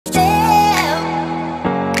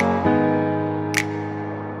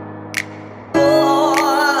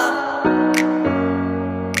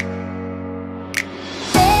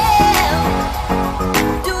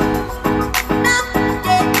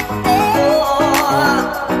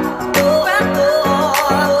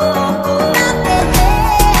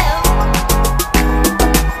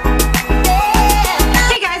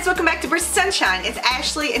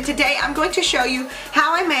you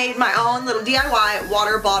how I made my own little DIY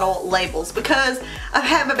water bottle labels, because I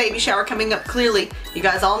have a baby shower coming up. Clearly, you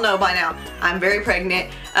guys all know by now, I'm very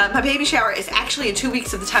pregnant. My baby shower is actually in 2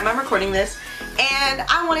 weeks at the time I'm recording this, and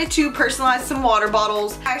I wanted to personalize some water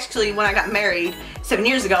bottles. Actually, when I got married 7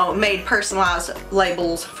 years ago, made personalized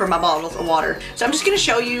labels for my bottles of water. So I'm just going to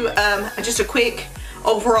show you just a quick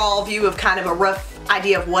overall view of kind of a rough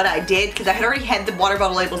idea of what I did, because I had already had the water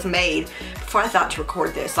bottle labels made before I thought to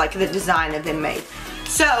record this, like the design of them made.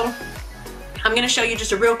 So I'm going to show you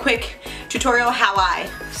just a real quick tutorial how I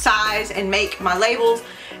size and make my labels,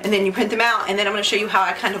 and then you print them out, and then I'm going to show you how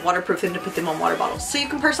I kind of waterproof them to put them on water bottles. So you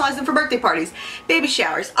can personalize them for birthday parties, baby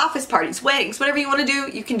showers, office parties, weddings, whatever you want to do,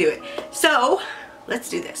 you can do it. So let's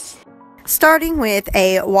do this. Starting with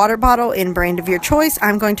a water bottle in brand of your choice,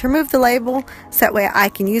 I'm going to remove the label so that way I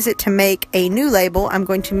can use it to make a new label. I'm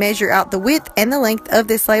going to measure out the width and the length of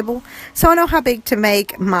this label so I know how big to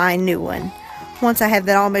make my new one. Once I have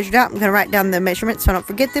that all measured out, I'm going to write down the measurements so I don't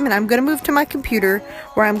forget them, and I'm going to move to my computer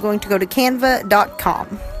where I'm going to go to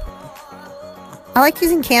canva.com. I like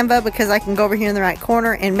using Canva because I can go over here in the right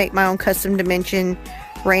corner and make my own custom dimension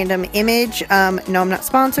random image. No, I'm not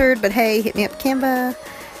sponsored, but hey, hit me up, Canva.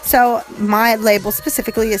 So my label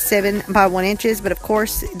specifically is 7 by 1 inches, but of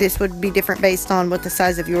course this would be different based on what the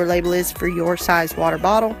size of your label is for your size water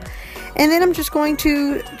bottle. And then I'm just going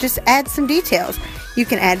to add some details. You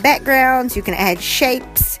can add backgrounds, you can add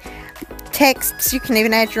shapes, texts, you can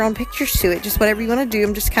even add your own pictures to it, just whatever you want to do.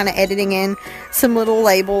 I'm just kind of editing in some little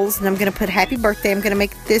labels, and I'm going to put happy birthday. I'm going to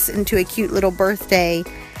make this into a cute little birthday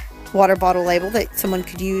water bottle label that someone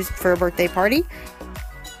could use for a birthday party.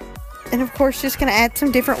 And of course, just going to add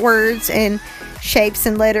some different words and shapes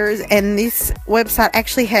and letters. And this website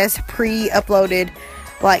actually has pre-uploaded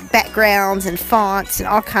like backgrounds and fonts and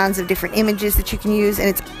all kinds of different images that you can use.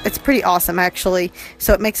 And it's pretty awesome actually.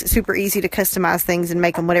 So it makes it super easy to customize things and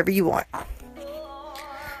make them whatever you want.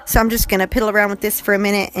 So I'm just going to piddle around with this for a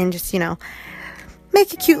minute and just, you know,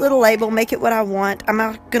 make a cute little label, make it what I want. I'm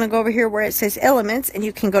going to go over here where it says elements, and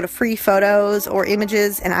you can go to free photos or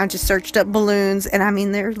images, and I just searched up balloons, and I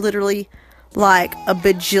mean, they're literally like a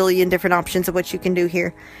bajillion different options of what you can do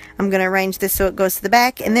here. I'm going to arrange this so it goes to the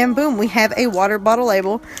back, and then boom, we have a water bottle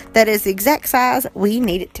label that is the exact size we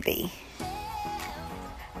need it to be.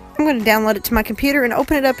 I'm going to download it to my computer and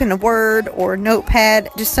open it up in a Word or Notepad,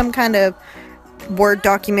 just some kind of Word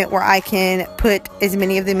document where I can put as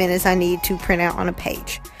many of them in as I need to print out on a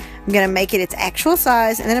page. I'm going to make it its actual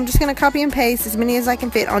size, and then I'm just going to copy and paste as many as I can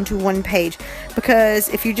fit onto one page, because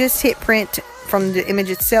if you just hit print from the image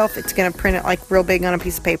itself, it's going to print it like real big on a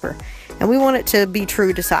piece of paper, and we want it to be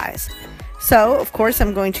true to size. So of course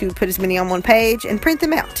I'm going to put as many on one page and print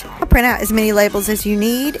them out. I'll print out as many labels as you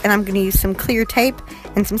need, and I'm going to use some clear tape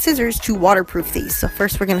and some scissors to waterproof these. So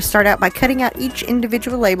first we're going to start out by cutting out each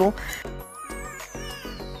individual label.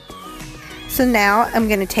 So now I'm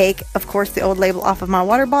going to take, of course, the old label off of my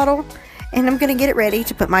water bottle, and I'm going to get it ready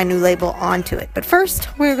to put my new label onto it. But first,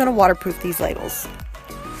 we're going to waterproof these labels.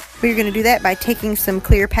 We're going to do that by taking some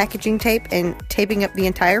clear packaging tape and taping up the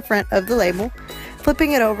entire front of the label,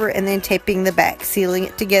 flipping it over, and then taping the back, sealing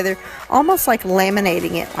it together, almost like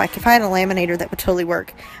laminating it. Like if I had a laminator, that would totally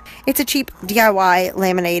work. It's a cheap DIY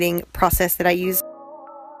laminating process that I use.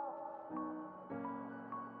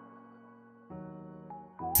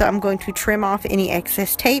 So I'm going to trim off any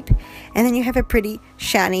excess tape, and then you have a pretty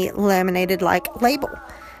shiny laminated like label.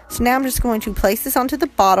 So now I'm just going to place this onto the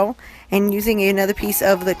bottle, and using another piece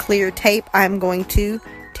of the clear tape, I'm going to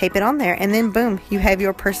tape it on there, and then boom, you have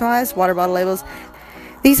your personalized water bottle labels.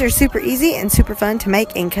 These are super easy and super fun to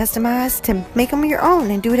make and customize to make them your own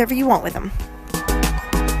and do whatever you want with them.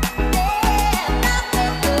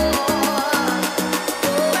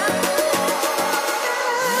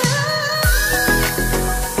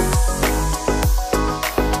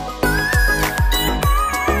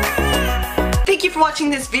 Thank you for watching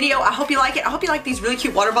this video. I hope you like it. I hope you like these really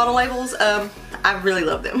cute water bottle labels. I really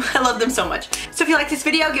love them. I love them so much. So if you like this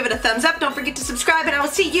video, give it a thumbs up. Don't forget to subscribe, and I will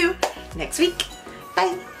see you next week.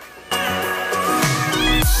 Bye.